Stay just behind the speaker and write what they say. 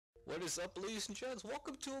What is up, ladies and gents?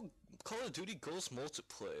 Welcome to Call of Duty Ghost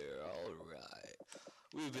Multiplayer. Alright.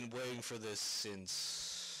 We've been waiting for this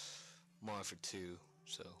since Modern 2,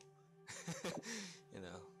 so you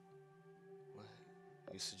know.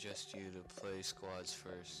 We suggest you to play squads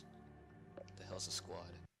first. What the hell's a squad?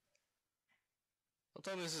 Don't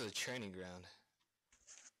tell me this is a training ground.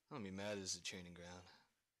 I'm gonna be mad this is a training ground.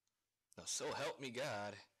 Now so help me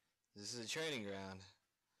God. This is a training ground.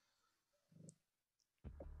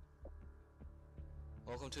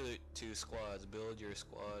 Welcome to squads. Build your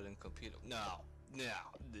squad and compete. No.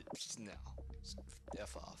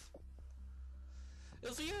 F off.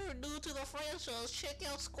 If you're new to the franchise, check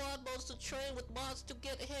out squad modes to train with mods to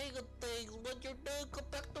get hang of things. When you're done, come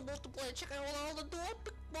back to multiplayer. Check out all the new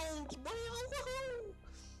epic modes. Woohoo!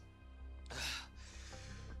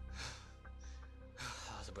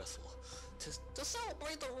 That was a breathful. To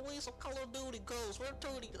celebrate the release of Call of Duty Ghosts, we're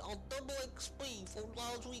turning on double XP for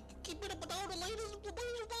launch week. Keep it up with all the latest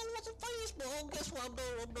information on Facebook. Oh, guess what? I'm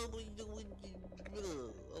done.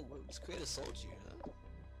 Oh, let's create a soldier, huh?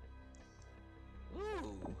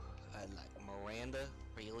 Ooh, I like Miranda.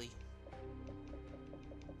 Really?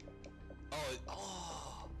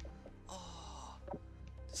 Oh,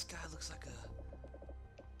 this guy looks like a.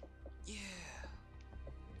 Yeah.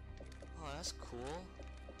 Oh, that's cool.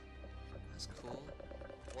 That's cool.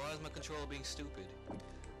 Why is my controller being stupid?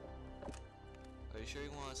 Are you sure you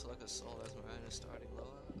want to select assault as Miranda starting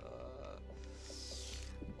lower?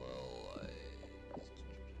 Well,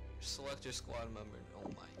 select your squad member. Oh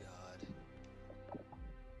my god.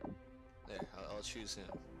 There, I'll choose him.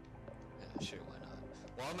 Yeah, sure, why not?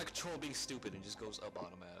 Why is my controller being stupid and just goes up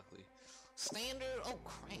automatically? Standard? Oh,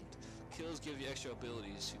 cranked. Kills give you extra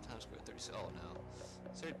abilities. 2 times square 30. Oh no.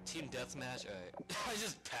 Is there a team deathmatch? Alright. I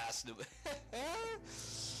just passed him.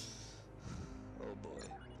 Oh boy.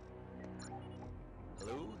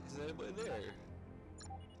 Hello? Is anybody there?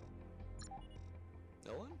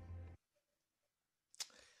 No one?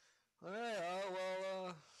 Alright,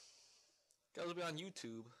 well, guys will be on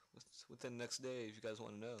YouTube within the next day if you guys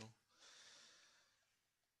want to know.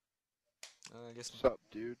 I guess. What's up,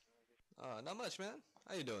 dude? Not much, man.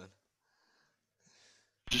 How you doing?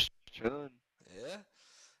 Just chilling. Yeah?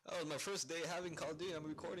 Oh, it was my first day having Call of Duty. I'm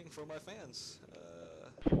recording for my fans.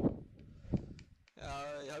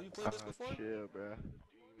 Have you played this before? Chill, bro.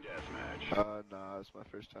 Deathmatch. Nah, it's my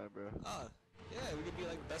first time, bro. Yeah, we could be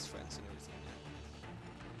like best friends and everything.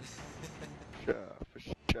 For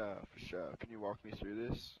sure. Can you walk me through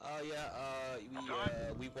this?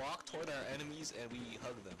 We walk toward our enemies and we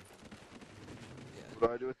hug them. Yeah. What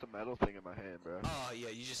do I do with the metal thing in my hand, bro? Oh, yeah,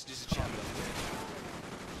 you just chop it up there.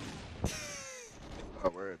 Oh,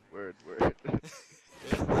 word.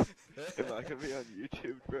 Am I gonna be on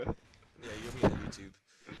YouTube, bro? Yeah, you'll be on YouTube.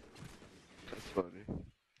 That's funny.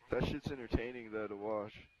 That shit's entertaining, though, to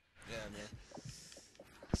watch. Yeah, man.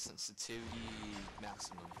 Sensitivity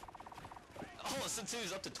maximum. Oh,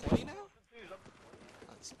 sensitivity's up to 20 now?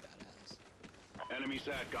 That's badass. Enemy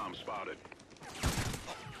SATCOM spotted.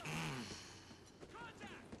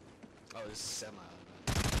 Oh, this is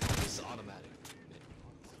semi-automatic. This is automatic.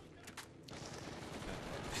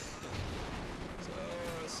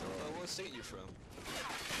 So, what state you from?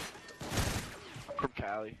 I'm from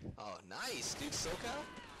Cali. Oh, nice, dude. SoCal?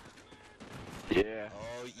 Yeah.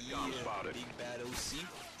 Oh, yeah. Big bad OC.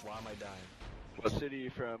 Why am I dying? What city you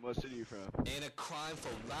from? And a crime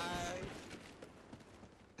for life.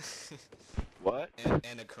 What?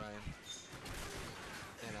 And a crime.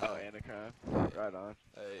 Oh, Anaheim. Right on.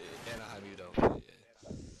 Anaheim, you don't.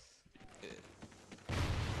 Yeah.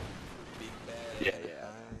 Big bad Yeah.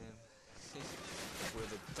 Anaheim. We're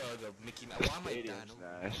the thug of Mickey Mouse. Why am I dying?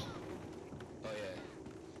 Nice. Oh yeah.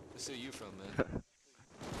 Where's where you from, man?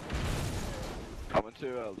 I went to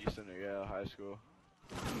Lisa Noriel High School.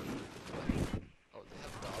 Oh, they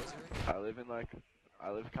have dogs here?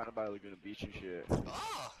 I live kind of by Laguna Beach and shit.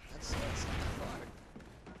 Oh, that's not far.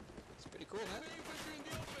 It's pretty cool, man.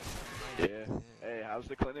 Yeah. Hey, how's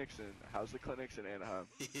the clinics in Anaheim?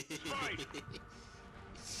 Do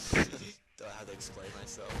I have to explain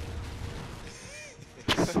myself?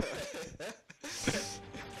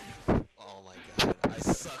 Oh my god, I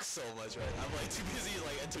suck so much right now. I'm like too busy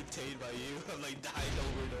like entertained by you. I'm like dying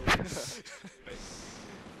over and over.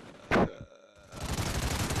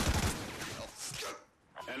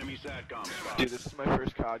 Enemy SATCOM spotted. Dude, this is my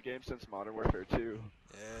first COD game since Modern Warfare 2.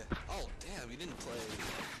 Yeah. Oh damn, you didn't play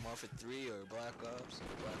Modern 3 or Black Ops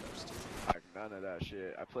or Black Ops 2? Like, none of that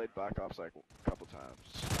shit. I played Black Ops like a couple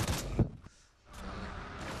times.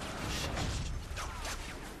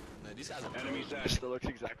 Man, these guys are Enemy It SAT. still looks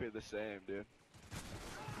exactly the same, dude.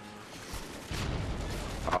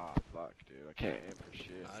 Ah, I can't aim for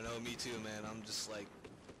shit. I know, me too, man. I'm just like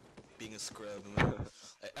being a scrub. Man.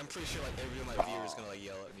 I'm pretty sure like every one of my viewers is gonna like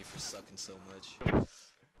yell at me for sucking so much.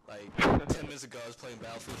 Like 10 minutes ago, I was playing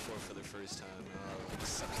Battlefield 4 for the first time. And I like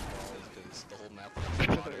sucked balls because the whole map was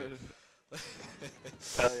water.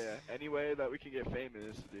 Hell yeah. Any way that we can get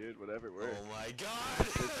famous, dude, whatever works. Oh my god!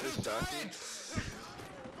 It's just sucking.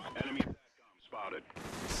 Enemy SATCOM spotted.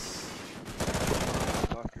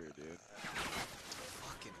 Fucker, dude.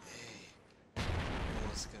 Fucking A. I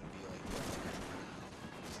know it's gonna be like that.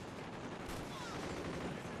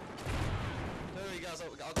 There you guys,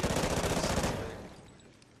 I'll get this.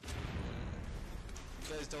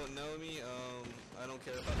 You guys don't know me, I don't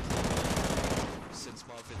care about this. Since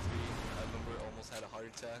Modern 3, I remember almost had a heart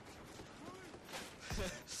attack.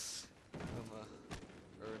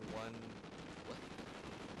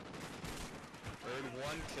 Earned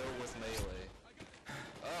one kill with melee.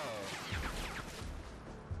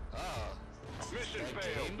 Oh. Mission That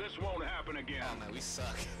failed. game? This won't happen again. Oh man, we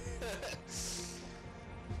suck.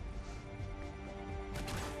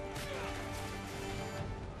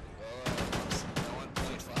 I want 0.5.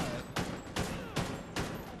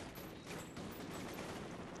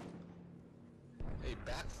 Hey,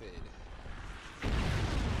 backfade. You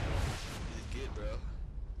did good, bro.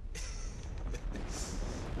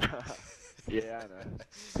 Yeah, I know.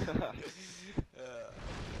 I'm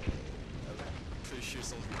pretty sure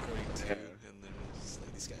someone's recording too, and then it's just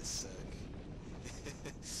like, these guys suck.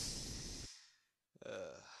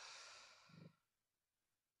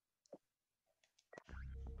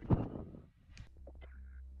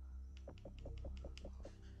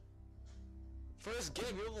 First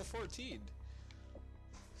game, you're level 14.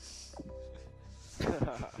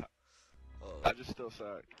 Oh. I just still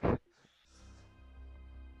suck.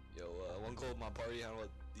 Yo, one goal of my party, I don't know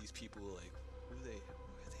what these people, like, who are they?